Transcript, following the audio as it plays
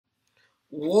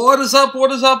What is up? What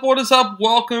is up? What is up?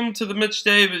 Welcome to the Mitch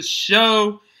Davis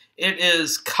Show. It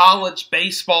is college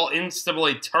baseball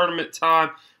NCAA tournament time.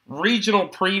 Regional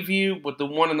preview with the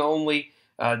one and only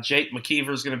Jake Mckeever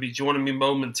is going to be joining me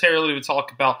momentarily. We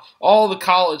talk about all the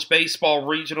college baseball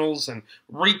regionals and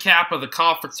recap of the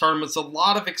conference tournaments. A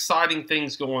lot of exciting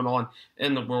things going on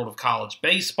in the world of college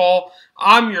baseball.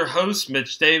 I'm your host,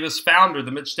 Mitch Davis, founder of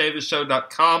the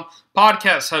MitchDavisShow.com,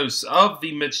 podcast host of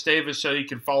the Mitch Davis Show. You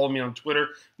can follow me on Twitter,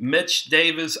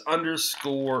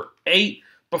 MitchDavis_8.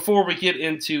 Before we get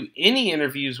into any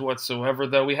interviews whatsoever,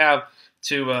 though, we have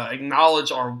to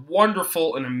acknowledge our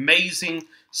wonderful and amazing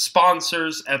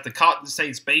sponsors at the Cotton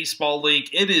States Baseball League.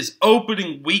 It is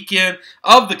opening weekend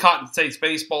of the Cotton States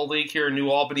Baseball League here in New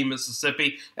Albany,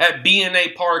 Mississippi at B&A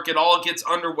Park. It all gets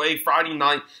underway Friday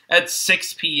night at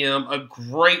 6 p.m. A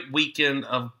great weekend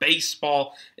of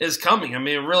baseball is coming. I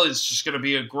mean, it really is just going to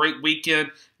be a great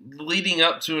weekend leading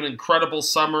up to an incredible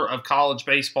summer of college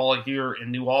baseball here in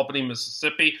New Albany,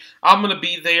 Mississippi. I'm going to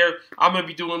be there. I'm going to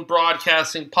be doing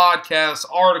broadcasting, podcasts,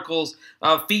 articles,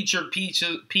 featured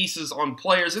pieces on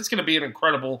players. It's going to be an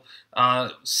incredible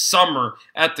summer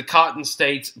at the Cotton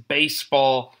States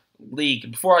Baseball League.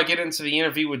 Before I get into the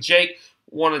interview with Jake, I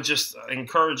want to just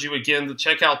encourage you again to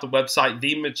check out the website,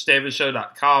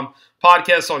 TheMitchDavisShow.com,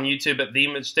 podcast on YouTube at The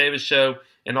Mitch Davis Show,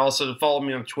 and also to follow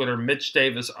me on Twitter,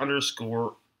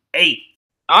 MitchDavis_8.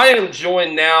 I am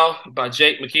joined now by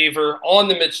Jake Mckeever on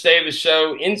the Mitch Davis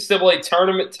Show. NCAA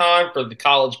tournament time for the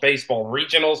college baseball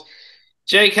regionals.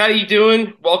 Jake, how you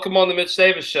doing? Welcome on the Mitch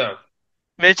Davis Show.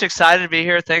 Mitch, excited to be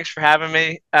here. Thanks for having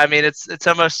me. I mean, it's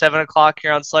almost 7 o'clock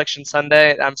here on Selection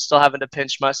Sunday. I'm still having to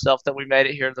pinch myself that we made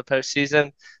it here to the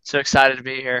postseason. So excited to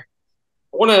be here.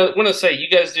 I want to say you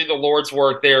guys do the Lord's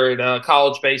work there at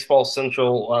College Baseball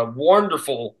Central.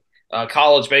 Wonderful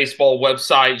college baseball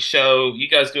website show. You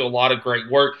guys do a lot of great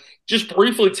work. Just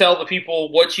briefly tell the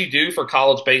people what you do for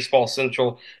College Baseball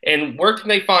Central and where can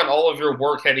they find all of your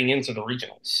work heading into the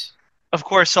regionals? Of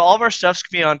course. So all of our stuff's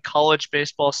going to be on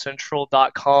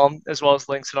collegebaseballcentral.com as well as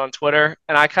links it on Twitter.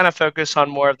 And I kind of focus on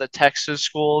more of the Texas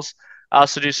schools. I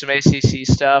also do some ACC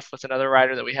stuff with another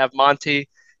writer that we have, Monty,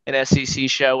 an SEC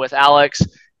show with Alex.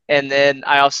 And then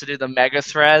I also do the mega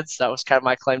threads. That was kind of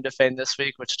my claim to fame this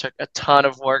week, which took a ton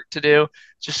of work to do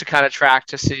just to kind of track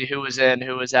to see who was in,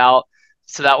 who was out.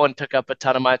 So that one took up a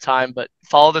ton of my time. But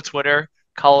follow the Twitter,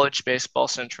 College Baseball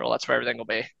Central. That's where everything will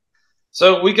be.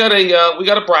 So we got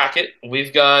a bracket.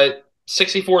 We've got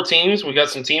 64 teams. We got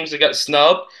some teams that got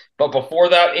snubbed. But before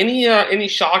that, any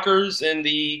shockers in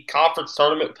the conference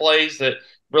tournament plays that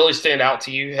really stand out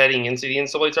to you heading into the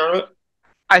NCAA tournament?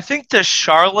 I think the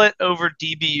Charlotte over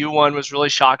DBU one was really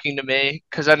shocking to me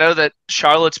because I know that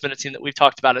Charlotte's been a team that we've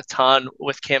talked about a ton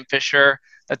with Cam Fisher,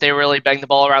 that they really bang the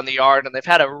ball around the yard, and they've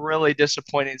had a really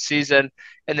disappointing season.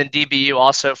 And then DBU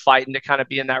also fighting to kind of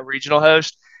be in that regional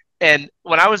host. And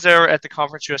when I was there at the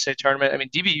Conference USA tournament, I mean,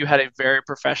 DBU had a very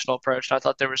professional approach, and I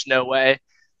thought there was no way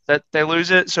that they lose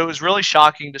it. So it was really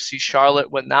shocking to see Charlotte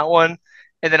win that one.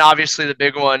 And then obviously the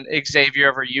big one,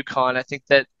 Xavier over UConn. I think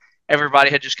that everybody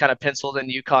had just kind of penciled in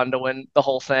UConn to win the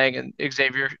whole thing, and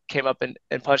Xavier came up and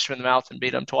punched him in the mouth and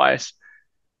beat him twice.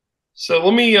 So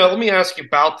let me ask you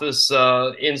about this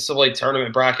NCAA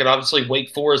tournament bracket. Obviously, Wake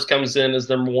Forest comes in as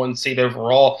number 1 seed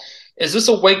overall. Is this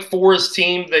a Wake Forest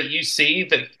team that you see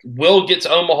that will get to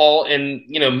Omaha and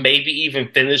maybe even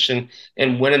finish and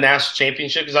win a national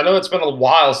championship? Because I know it's been a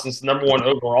while since the number 1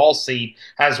 overall seed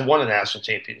has won a national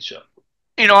championship.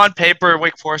 On paper,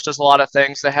 Wake Forest does a lot of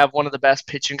things. They have one of the best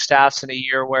pitching staffs in a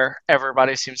year where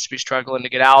everybody seems to be struggling to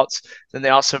get outs. Then they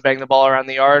also bang the ball around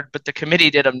the yard, but the committee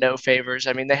did them no favors.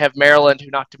 I mean, they have Maryland, who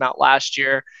knocked them out last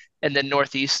year, and then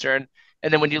Northeastern.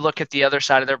 And then when you look at the other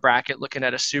side of their bracket, looking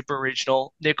at a super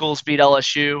regional, Nichols beat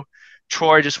LSU.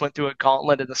 Troy just went through a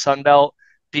gauntlet in the Sun Belt.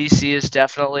 BC is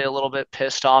definitely a little bit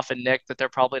pissed off and Nick that they're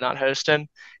probably not hosting.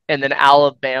 And then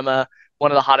Alabama, one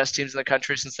of the hottest teams in the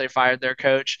country since they fired their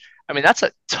coach. I mean, that's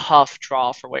a tough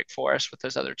draw for Wake Forest with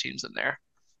those other teams in there.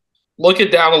 Looking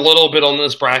down a little bit on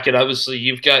this bracket, obviously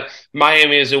you've got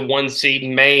Miami as a 1 seed,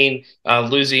 Maine,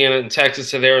 Louisiana, and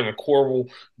Texas are there in the Coral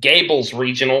Gables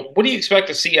regional. What do you expect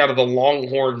to see out of the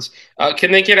Longhorns?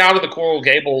 Can they get out of the Coral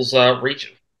Gables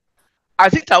region? I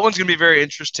think that one's going to be very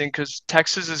interesting because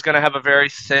Texas is going to have a very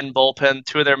thin bullpen.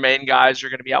 2 of their main guys are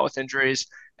going to be out with injuries,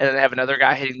 and then they have another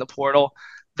guy hitting the portal.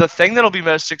 The thing that'll be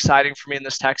most exciting for me in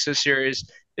this Texas series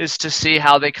is to see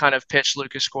how they kind of pitch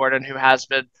Lucas Gordon, who has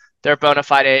been their bona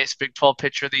fide ace, Big 12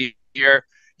 pitcher of the year.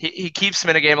 He keeps them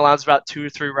in a game, allows about 2 or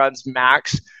 3 runs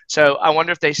max. So I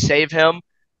wonder if they save him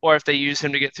or if they use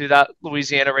him to get through that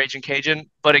Louisiana Raging Cajun.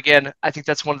 But again, I think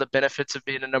that's one of the benefits of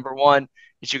being a number one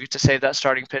is you get to save that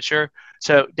starting pitcher.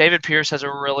 So David Pierce has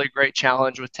a really great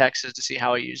challenge with Texas to see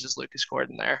how he uses Lucas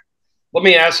Gordon there. Let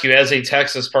me ask you, as a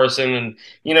Texas person, and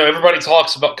everybody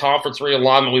talks about conference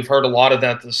realignment. We've heard a lot of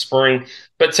that this spring,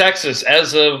 but Texas,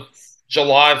 as of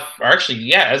July, or actually,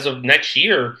 yeah, as of next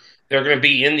year, they're going to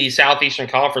be in the Southeastern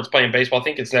Conference playing baseball. I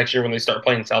think it's next year when they start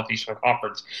playing Southeastern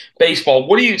Conference baseball.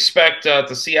 What do you expect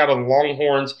to see out of the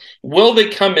Longhorns? Will they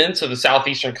come into the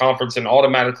Southeastern Conference and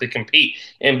automatically compete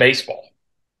in baseball?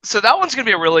 So that one's going to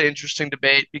be a really interesting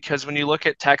debate because when you look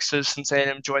at Texas since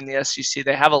A&M joined the SEC,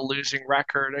 they have a losing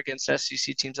record against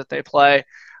SEC teams that they play.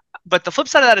 But the flip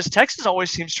side of that is Texas always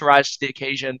seems to rise to the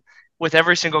occasion with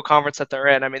every single conference that they're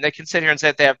in. I mean, they can sit here and say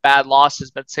that they have bad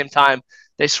losses, but at the same time,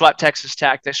 they swept Texas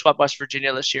Tech, they swept West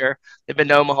Virginia this year. They've been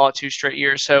to Omaha 2 straight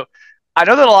years. So I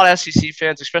know that a lot of SEC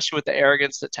fans, especially with the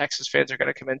arrogance that Texas fans are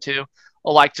going to come into,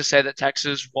 will like to say that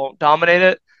Texas won't dominate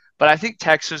it. But I think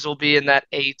Texas will be in that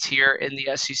A tier in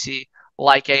the SEC,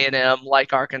 like A&M,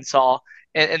 like Arkansas,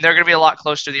 and they're going to be a lot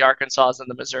closer to the Arkansas and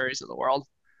the Missouris of the world.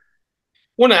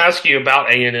 I want to ask you about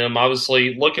A&M.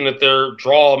 Obviously, looking at their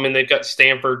draw, I mean, they've got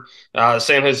Stanford,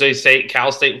 San Jose State,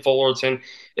 Cal State, and Fullerton.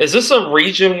 Is this a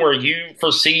region where you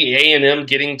foresee A&M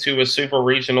getting to a super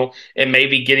regional and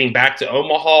maybe getting back to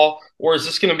Omaha, or is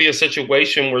this going to be a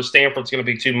situation where Stanford's going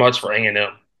to be too much for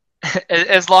A&M?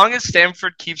 As long as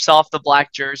Stanford keeps off the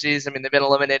black jerseys, I mean, they've been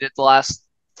eliminated the last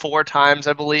 4 times,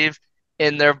 I believe,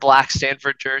 in their black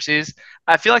Stanford jerseys.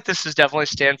 I feel like this is definitely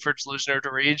Stanford's loser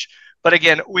to reach. But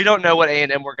again, we don't know what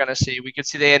A&M we're going to see. We could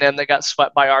see the A&M that got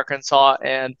swept by Arkansas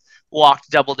and walked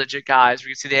double-digit guys.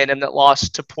 We could see the A&M that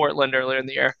lost to Portland earlier in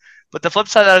the year. But the flip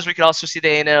side of that is we could also see the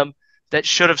A&M that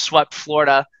should have swept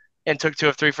Florida and took 2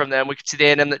 of 3 from them. We could see the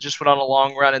A&M that just went on a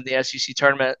long run in the SEC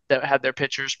tournament that had their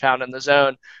pitchers pound in the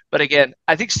zone. But again,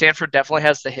 I think Stanford definitely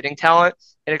has the hitting talent,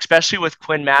 and especially with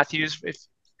Quinn Matthews.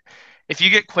 If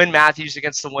you get Quinn Matthews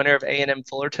against the winner of A&M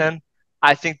Fullerton,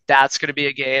 I think that's going to be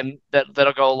a game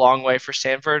that'll go a long way for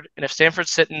Stanford. And if Stanford's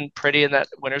sitting pretty in that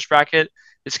winner's bracket,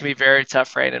 it's going to be very tough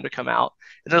for A&M to come out.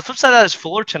 And the flip side of that is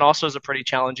Fullerton also is a pretty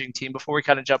challenging team. Before we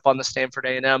kind of jump on the Stanford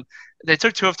A&M, they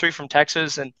took 2 of 3 from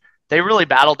Texas, and they really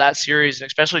battled that series, and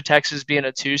especially Texas being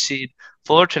a 2 seed.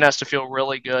 Fullerton has to feel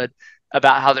really good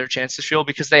about how their chances feel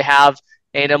because they have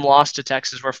A&M lost to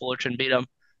Texas where Fullerton beat them.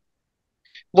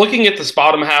 Looking at this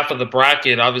bottom half of the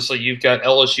bracket, obviously you've got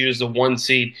LSU as the 1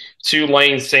 seed,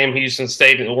 Tulane, Sam Houston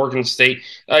State, and Oregon State.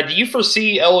 Do you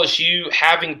foresee LSU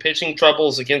having pitching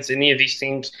troubles against any of these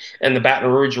teams in the Baton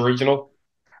Rouge Regional?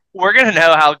 We're going to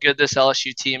know how good this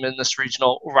LSU team in this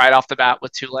regional right off the bat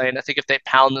with Tulane. I think if they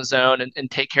pound the zone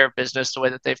and take care of business the way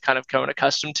that they've kind of come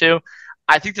accustomed to,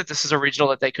 I think that this is a regional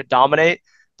that they could dominate.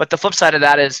 But the flip side of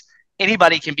that is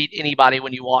anybody can beat anybody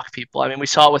when you walk people. I mean, we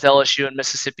saw it with LSU and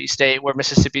Mississippi State, where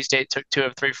Mississippi State took 2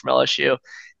 of 3 from LSU.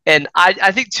 And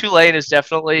I think Tulane is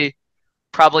definitely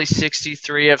probably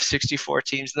 63 of 64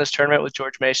 teams in this tournament, with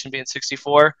George Mason being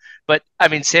 64. But, I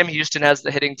mean, Sam Houston has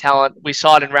the hitting talent. We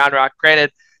saw it in Round Rock.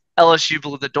 Granted, LSU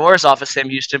blew the doors off of Sam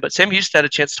Houston, but Sam Houston had a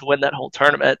chance to win that whole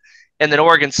tournament. And then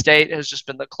Oregon State has just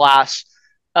been the class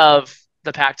of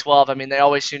the Pac-12. I mean, they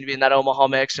always seem to be in that Omaha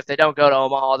mix. If they don't go to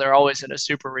Omaha, they're always in a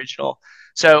super regional.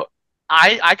 So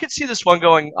I could see this one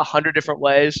going 100 different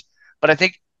ways, but I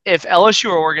think if LSU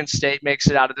or Oregon State makes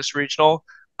it out of this regional,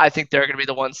 I think they're going to be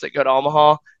the ones that go to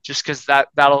Omaha just because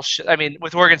I mean,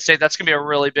 with Oregon State, that's going to be a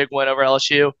really big win over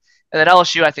LSU. And then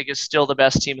LSU, I think, is still the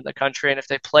best team in the country. And if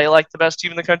they play like the best team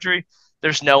in the country,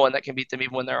 there's no one that can beat them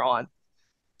even when they're on.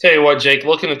 Tell you what, Jake,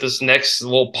 looking at this next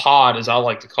little pod, as I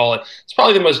like to call it, it's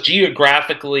probably the most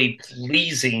geographically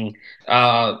pleasing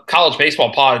college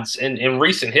baseball pods in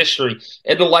recent history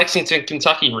in the Lexington,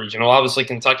 Kentucky region. Well, obviously,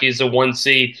 Kentucky is a 1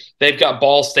 seed. They've got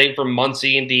Ball State from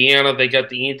Muncie, Indiana. They got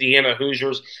the Indiana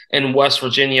Hoosiers and West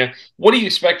Virginia. What do you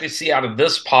expect to see out of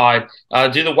this pod?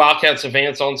 Do the Wildcats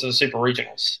advance on to the Super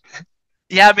Regionals?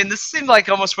 Yeah, I mean, this seemed like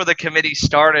almost where the committee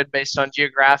started based on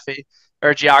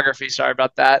geography. Sorry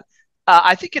about that.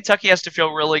 I think Kentucky has to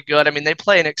feel really good. I mean, they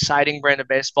play an exciting brand of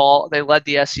baseball. They led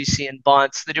the SEC in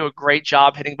bunts. They do a great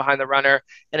job hitting behind the runner.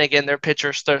 And again, their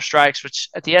pitchers throw strikes, which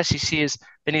at the SEC has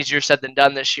been easier said than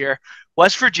done this year.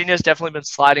 West Virginia has definitely been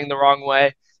sliding the wrong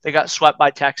way. They got swept by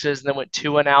Texas and then went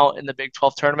 2-0 in the Big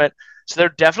 12 tournament. So they're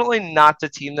definitely not the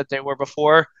team that they were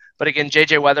before. But again,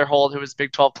 J.J. Weatherhold, who was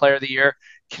Big 12 Player of the Year,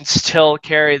 can still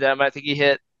carry them. I think he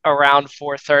hit around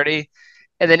 430.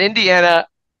 And then Indiana,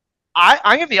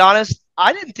 I'm going to be honest,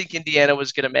 I didn't think Indiana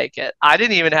was going to make it. I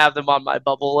didn't even have them on my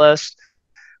bubble list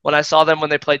when I saw them when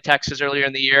they played Texas earlier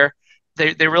in the year.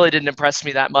 they really didn't impress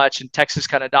me that much, and Texas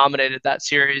kind of dominated that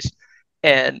series.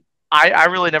 And I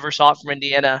really never saw it from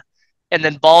Indiana. And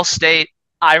then Ball State,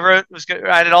 I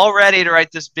had it all ready to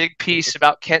write this big piece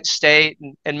about Kent State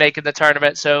and making the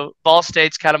tournament. So Ball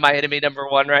State's kind of my enemy number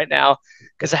one right now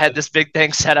because I had this big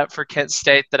thing set up for Kent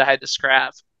State that I had to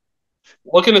scrap.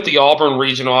 Looking at the Auburn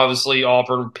regional, obviously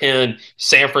Auburn, Penn,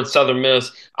 Sanford, Southern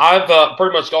Miss. I've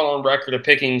pretty much gone on record of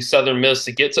picking Southern Miss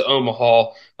to get to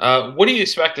Omaha. What do you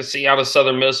expect to see out of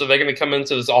Southern Miss? Are they going to come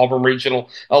into this Auburn regional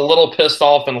a little pissed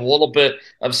off and a little bit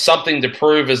of something to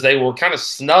prove, as they were kind of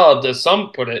snubbed, as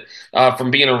some put it,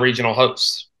 from being a regional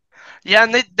host? Yeah,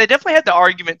 and they definitely had the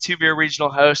argument to be a regional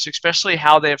host, especially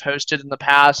how they have hosted in the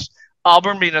past.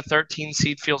 Auburn being a 13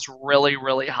 seed feels really,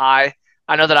 really high.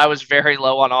 I know that I was very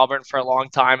low on Auburn for a long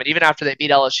time, and even after they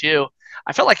beat LSU,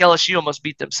 I felt like LSU almost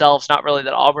beat themselves. Not really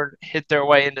that Auburn hit their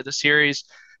way into the series.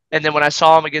 And then when I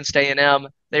saw them against A&M,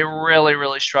 they really,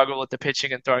 really struggled with the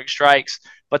pitching and throwing strikes.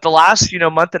 But the last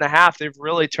month and a half, they've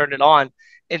really turned it on.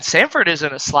 And Sanford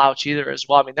isn't a slouch either as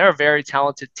well. I mean, they're a very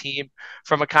talented team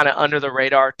from a kind of under the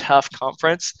radar tough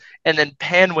conference. And then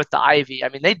Penn with the Ivy. I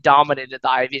mean, they dominated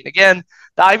the Ivy. And again,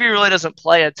 the Ivy really doesn't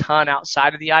play a ton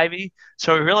outside of the Ivy,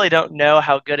 so we really don't know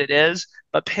how good it is.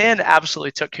 But Penn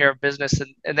absolutely took care of business,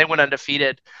 and they went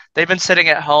undefeated. They've been sitting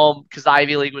at home because the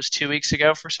Ivy League was 2 weeks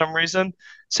ago for some reason.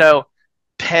 So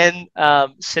Penn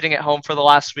sitting at home for the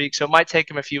last week, so it might take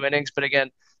him a few innings. But again,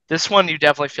 this one you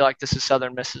definitely feel like this is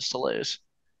Southern Miss's to lose.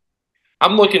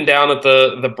 I'm looking down at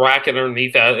the bracket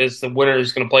underneath that is the winner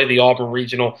who's going to play the Auburn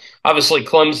Regional. Obviously,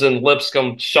 Clemson,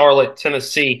 Lipscomb, Charlotte,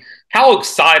 Tennessee. How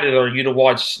excited are you to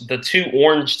watch the two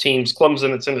orange teams,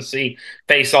 Clemson and Tennessee,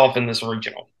 face off in this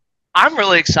regional? I'm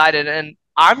really excited, and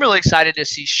I'm really excited to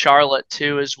see Charlotte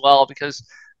too as well because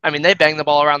I mean they bang the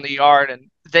ball around the yard, and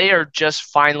they are just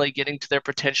finally getting to their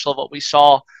potential of what we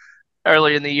saw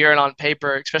early in the year and on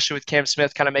paper, especially with Cam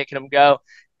Smith kind of making them go.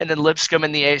 And then Lipscomb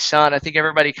and the A Sun. I think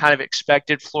everybody kind of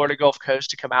expected Florida Gulf Coast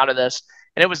to come out of this.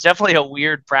 And it was definitely a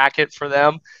weird bracket for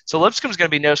them. So Lipscomb's going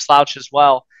to be no slouch as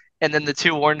well. And then the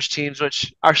two orange teams,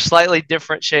 which are slightly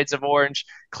different shades of orange.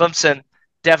 Clemson,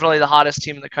 definitely the hottest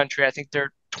team in the country. I think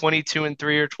they're 22-3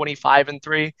 or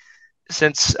 25-3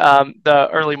 since the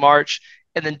early March.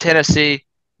 And then Tennessee,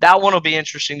 that one will be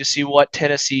interesting to see what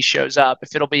Tennessee shows up.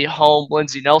 If it'll be home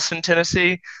Lindsey Nelson,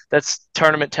 Tennessee, that's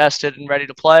tournament tested and ready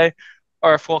to play,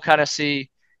 or if we'll kind of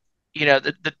see,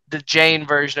 the Jane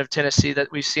version of Tennessee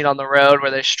that we've seen on the road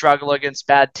where they struggle against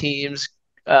bad teams.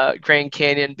 Grand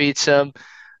Canyon beats them.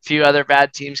 A few other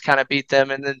bad teams kind of beat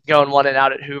them, and then going one and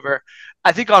out at Hoover.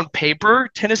 I think on paper,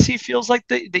 Tennessee feels like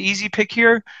the easy pick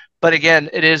here. But again,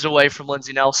 it is away from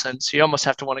Lindsey Nelson, so you almost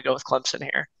have to want to go with Clemson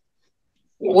here.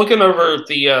 Looking over at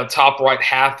the top right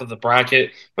half of the bracket,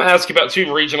 I'm going to ask you about two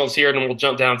regionals here, and then we'll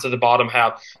jump down to the bottom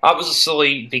half.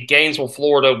 Obviously, the Gainesville,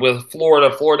 Florida, with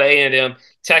Florida A&M,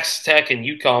 Texas Tech, and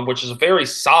UConn, which is a very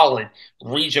solid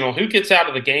regional. Who gets out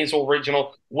of the Gainesville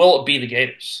regional? Will it be the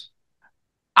Gators?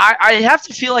 I have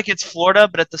to feel like it's Florida,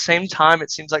 but at the same time,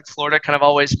 it seems like Florida kind of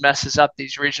always messes up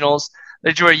these regionals.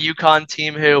 They drew a UConn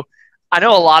team who I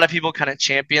know a lot of people kind of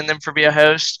champion them for being a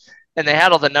host, and they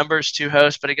had all the numbers to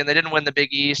host, but again, they didn't win the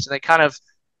Big East, and they kind of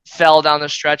fell down the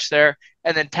stretch there.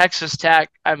 And then Texas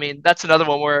Tech, I mean, that's another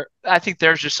one where I think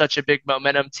there's just such a big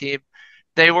momentum team.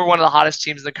 They were one of the hottest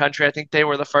teams in the country. I think they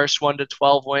were the first one to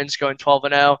 12 wins, going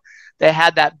 12-0. They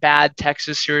had that bad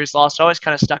Texas series loss, always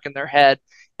kind of stuck in their head.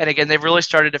 And again, they've really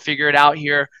started to figure it out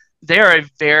here. They are a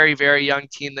very, very young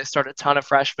team. They start a ton of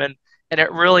freshmen, and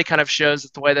it really kind of shows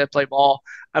that the way they play ball.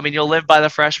 I mean, you'll live by the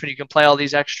freshmen. You can play all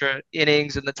these extra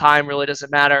innings, and the time really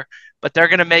doesn't matter. But they're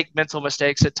going to make mental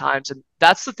mistakes at times, and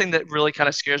that's the thing that really kind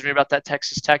of scares me about that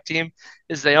Texas Tech team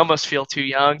is they almost feel too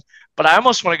young. But I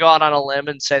almost want to go out on a limb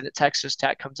and say that Texas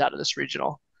Tech comes out of this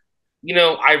regional.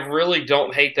 I really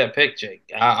don't hate that pick, Jake.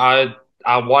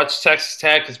 I watched Texas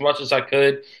Tech as much as I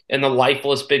could in the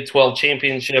lifeless Big 12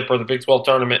 championship or the Big 12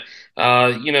 tournament.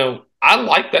 I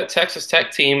like that Texas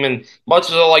Tech team, and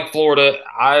much as I like Florida,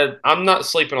 I'm not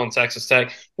sleeping on Texas Tech.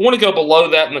 I want to go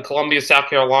below that in the Columbia, South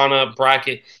Carolina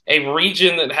bracket, a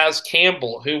region that has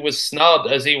Campbell, who was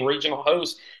snubbed as a regional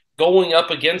host, going up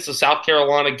against the South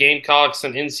Carolina Gamecocks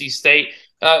and NC State.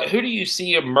 Who do you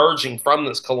see emerging from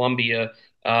this Columbia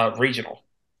regional?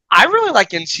 I really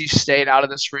like NC State out of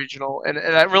this regional, and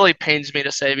that really pains me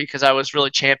to say because I was really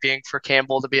championing for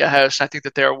Campbell to be a host. I think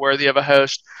that they're worthy of a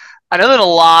host. I know that a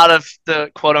lot of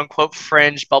the quote-unquote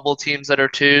fringe bubble teams that are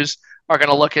twos are going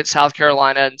to look at South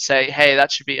Carolina and say, hey,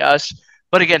 that should be us.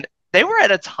 But again, they were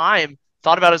at a time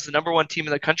thought about as the number one team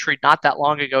in the country not that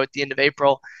long ago at the end of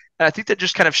April. And I think that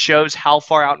just kind of shows how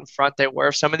far out in front they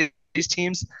were. Some of these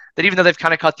teams that even though they've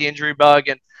kind of caught the injury bug,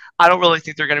 and I don't really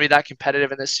think they're going to be that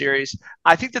competitive in this series,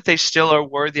 I think that they still are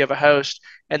worthy of a host.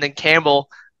 And then Campbell,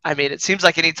 I mean, it seems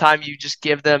like anytime you just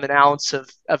give them an ounce of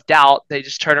doubt, they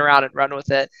just turn around and run with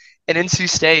it. And NC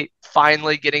State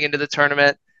finally getting into the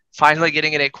tournament, finally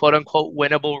getting in a quote unquote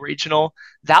winnable regional.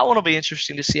 That one will be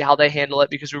interesting to see how they handle it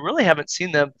because we really haven't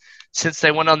seen them since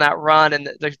they went on that run and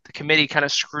the committee kind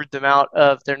of screwed them out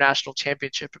of their national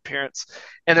championship appearance.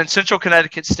 And then Central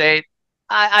Connecticut State,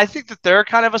 I think that they're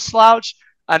kind of a slouch.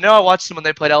 I know I watched them when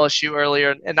they played LSU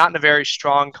earlier and not in a very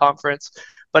strong conference.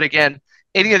 But again,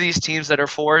 any of these teams that are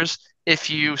fours, if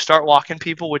you start walking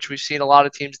people, which we've seen a lot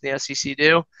of teams in the SEC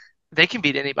do, they can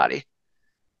beat anybody.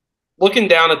 Looking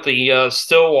down at the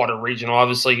Stillwater regional,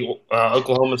 obviously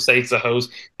Oklahoma State's the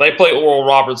host. They play Oral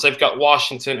Roberts. They've got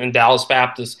Washington and Dallas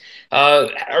Baptist.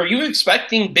 Are you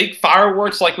expecting big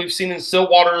fireworks like we've seen in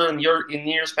Stillwater in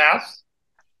years past?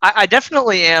 I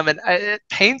definitely am, and it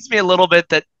pains me a little bit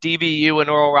that DBU and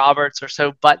Oral Roberts are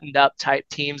so buttoned up type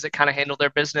teams that kind of handle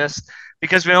their business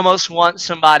because we almost want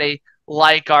somebody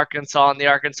like Arkansas and the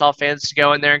Arkansas fans to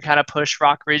go in there and kind of push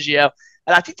Rock Riggio.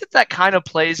 And I think that that kind of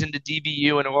plays into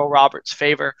DBU and Oral Roberts'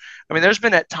 favor. I mean, there's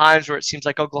been at times where it seems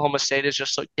like Oklahoma State is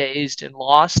just looked dazed and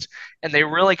lost, and they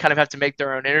really kind of have to make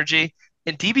their own energy.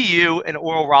 And DBU and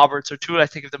Oral Roberts are two, I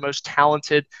think, of the most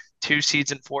talented 2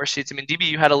 seeds and 4 seeds. I mean,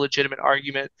 DBU had a legitimate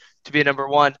argument to be a number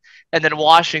one. And then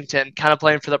Washington kind of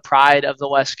playing for the pride of the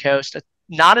West Coast.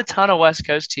 Not a ton of West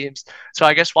Coast teams. So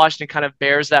I guess Washington kind of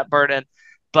bears that burden.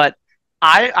 But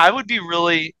I would be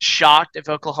really shocked if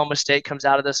Oklahoma State comes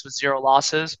out of this with 0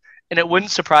 losses. And it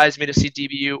wouldn't surprise me to see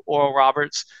DBU Oral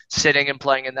Roberts sitting and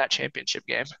playing in that championship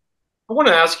game. I want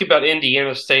to ask you about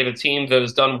Indiana State, a team that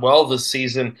has done well this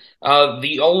season.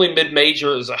 The only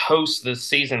mid-major is a host this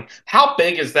season. How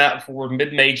big is that for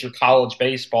mid-major college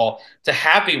baseball to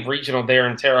have a regional there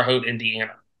in Terre Haute,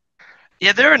 Indiana?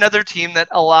 Yeah, they're another team that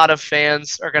a lot of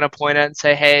fans are going to point at and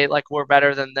say, hey, like we're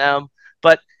better than them.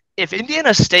 But if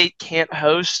Indiana State can't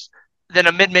host, then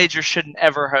a mid-major shouldn't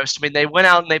ever host. I mean, they went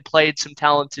out and they played some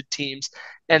talented teams,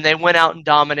 and they went out and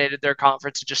dominated their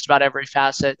conference in just about every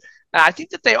facet. And I think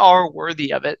that they are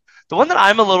worthy of it. The one that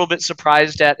I'm a little bit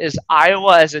surprised at is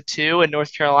Iowa as a 2 and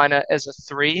North Carolina as a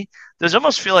 3. Those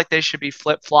almost feel like they should be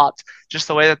flip-flopped, just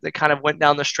the way that they kind of went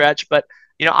down the stretch. But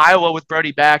Iowa with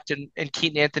Brody Backed and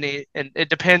Keaton Anthony, and it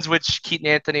depends which Keaton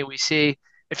Anthony we see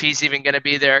if he's even going to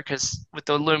be there because with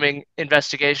the looming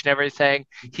investigation and everything,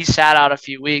 he sat out a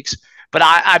few weeks. But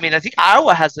I mean, I think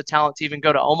Iowa has the talent to even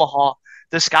go to Omaha.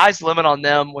 The sky's the limit on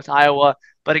them with Iowa.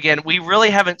 But again, we really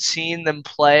haven't seen them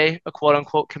play a quote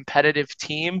unquote competitive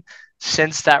team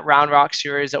since that Round Rock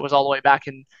series that was all the way back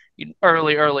in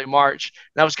early March.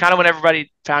 That was kind of when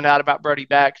everybody found out about Brody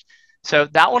Beck. So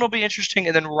that one will be interesting.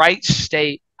 And then Wright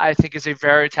State, I think, is a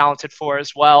very talented 4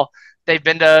 as well. They've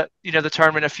been to the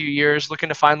tournament a few years, looking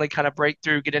to finally kind of break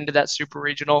through, get into that super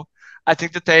regional. I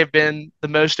think that they've been the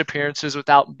most appearances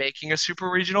without making a super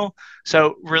regional.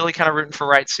 So really kind of rooting for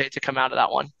Wright State to come out of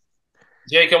that one.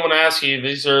 Jake, I want to ask you,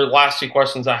 these are the last 2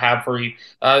 questions I have for you.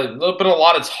 There's been a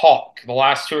lot of talk the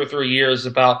last 2 or 3 years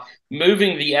about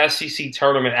moving the SEC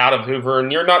tournament out of Hoover,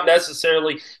 and you're not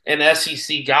necessarily an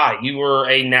SEC guy. You were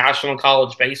a national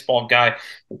college baseball guy.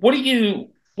 What do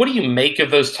you make of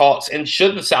those talks, and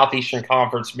should the Southeastern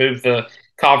Conference move the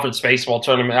conference baseball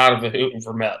tournament out of the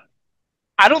Hoover Met?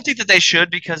 I don't think that they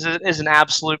should because it is an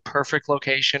absolute perfect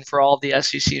location for all of the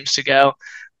SEC teams to go.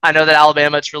 I know that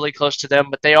Alabama, it's really close to them,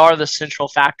 but they are the central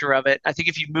factor of it. I think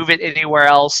if you move it anywhere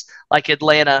else, like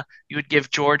Atlanta, you would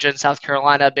give Georgia and South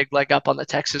Carolina a big leg up on the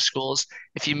Texas schools.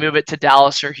 If you move it to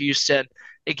Dallas or Houston,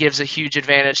 it gives a huge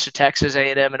advantage to Texas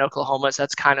A&M and Oklahoma. So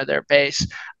that's kind of their base.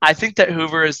 I think that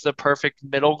Hoover is the perfect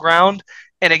middle ground.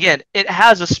 And again, it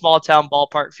has a small town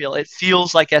ballpark feel. It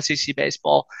feels like SEC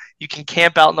baseball. You can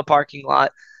camp out in the parking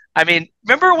lot. I mean,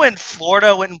 remember when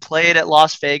Florida went and played at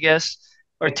Las Vegas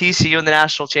or TCU in the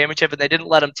national championship and they didn't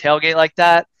let them tailgate like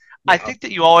that? I Yeah. think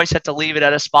that you always have to leave it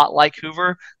at a spot like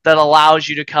Hoover that allows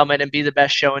you to come in and be the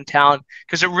best show in town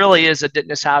because it really is a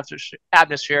Ditness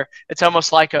atmosphere. It's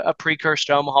almost like a precursor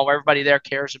to Omaha where everybody there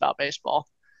cares about baseball.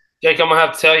 Jake, I'm gonna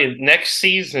have to tell you, next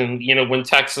season, when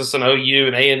Texas and OU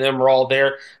and A&M are all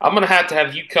there, I'm gonna have to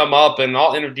have you come up and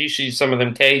I'll introduce you to some of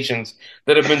them Cajuns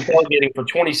that have been tailgating for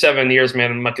 27 years,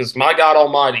 man. Because my God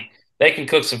Almighty, they can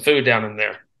cook some food down in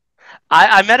there.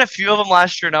 I met a few of them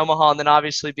last year in Omaha, and then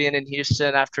obviously being in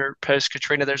Houston after post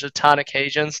Katrina, there's a ton of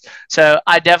Cajuns. So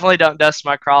I definitely don't dust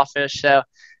my crawfish. So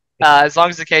as long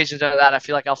as the Cajuns know that, I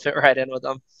feel like I'll fit right in with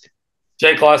them.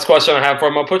 Jake, last question I have for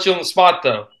him. I'll put you on the spot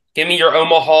though. Give me your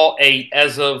Omaha 8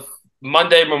 as of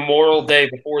Monday, Memorial Day,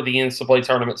 before the NCAA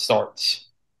tournament starts.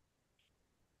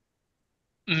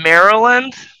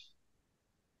 Maryland,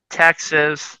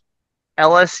 Texas,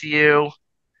 LSU,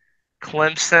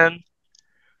 Clemson,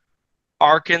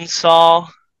 Arkansas,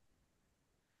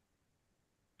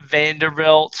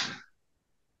 Vanderbilt,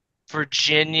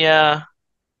 Virginia,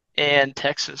 and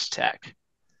Texas Tech.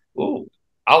 Ooh,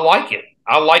 I like it.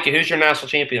 I like it. Who's your national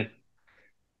champion?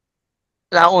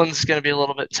 That one's going to be a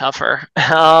little bit tougher.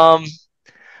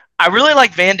 I really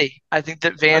like Vandy. I think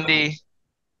that Vandy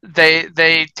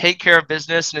they take care of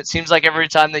business, and it seems like every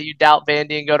time that you doubt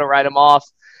Vandy and go to write them off,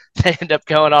 they end up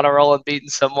going on a roll and beating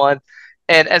someone.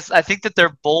 And as I think that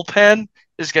their bullpen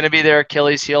is going to be their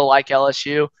Achilles heel, like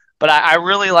LSU. But I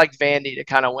really like Vandy to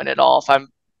kind of win it all. If I'm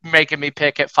making me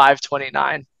pick at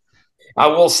 529. I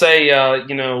will say, I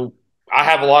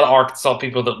have a lot of Arkansas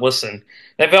people that listen.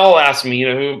 They've all asked me,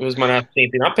 who's my national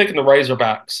champion. I'm picking the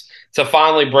Razorbacks to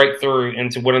finally break through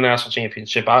and to win a national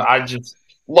championship. I just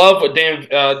love what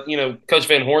Coach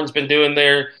Van Horn's been doing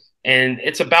there, and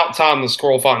it's about time the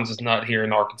squirrel finds his nut here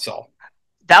in Arkansas.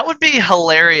 That would be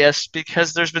hilarious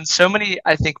because there's been so many,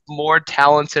 I think, more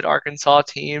talented Arkansas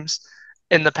teams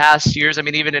in the past years. I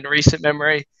mean, even in recent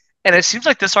memory. And it seems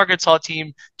like this Arkansas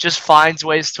team just finds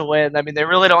ways to win. I mean, they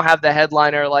really don't have the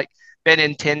headliner like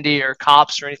Benintendi or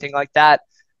Cops or anything like that.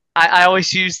 I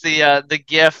always use the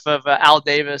gif of Al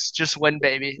Davis, just win,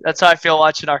 baby. That's how I feel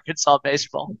watching Arkansas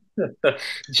baseball.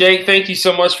 Jake, thank you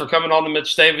so much for coming on the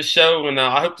Mitch Davis Show, and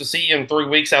I hope to see you in 3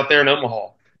 weeks out there in Omaha.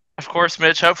 Of course,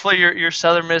 Mitch. Hopefully your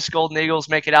Southern Miss Golden Eagles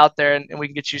make it out there and we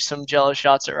can get you some jello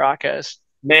shots at Rocco's.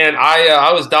 Man,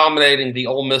 I was dominating the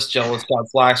Ole Miss jealous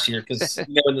shots last year because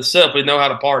in the SIP we know how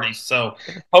to party. So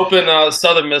hoping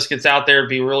Southern Miss gets out there, it'd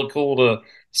be really cool to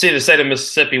see the state of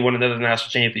Mississippi win another national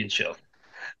championship.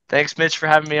 Thanks, Mitch, for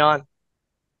having me on.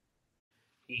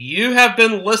 You have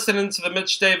been listening to the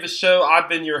Mitch Davis Show. I've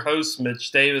been your host, Mitch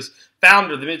Davis,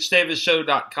 founder of the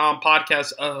MitchDavisShow.com,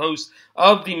 podcast host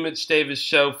of the Mitch Davis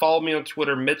Show. Follow me on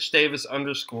Twitter,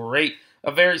 MitchDavis_8.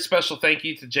 A very special thank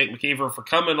you to Jake Mckeever for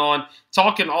coming on,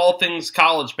 talking all things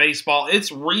college baseball.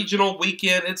 It's regional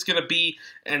weekend. It's going to be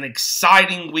an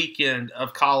exciting weekend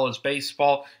of college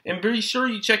baseball. And be sure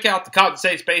you check out the Cotton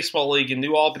States Baseball League in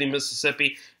New Albany,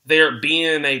 Mississippi. There at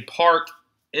BNA Park.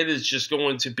 It is just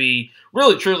going to be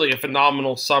really, truly a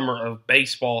phenomenal summer of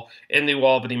baseball in New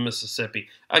Albany, Mississippi.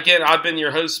 Again, I've been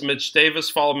your host, Mitch Davis.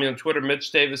 Follow me on Twitter,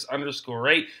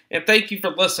 MitchDavis_8. And thank you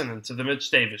for listening to The Mitch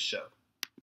Davis Show.